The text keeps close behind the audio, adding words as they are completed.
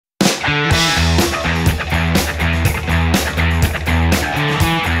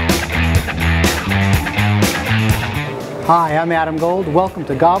Hi, I'm Adam Gold. Welcome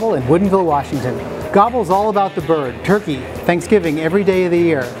to Gobble in Woodinville, Washington. Gobble's all about the bird, turkey, Thanksgiving every day of the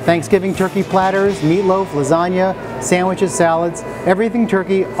year. Thanksgiving turkey platters, meatloaf, lasagna, sandwiches, salads, everything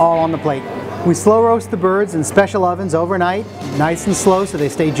turkey, all on the plate. We slow roast the birds in special ovens overnight, nice and slow so they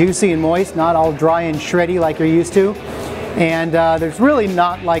stay juicy and moist, not all dry and shreddy like you're used to. And there's really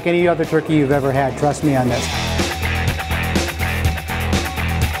not like any other turkey you've ever had, trust me on this.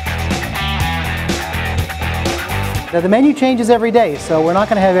 Now, the menu changes every day, so we're not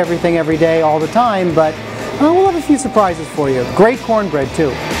going to have everything every day all the time, but we'll have a few surprises for you. Great cornbread too.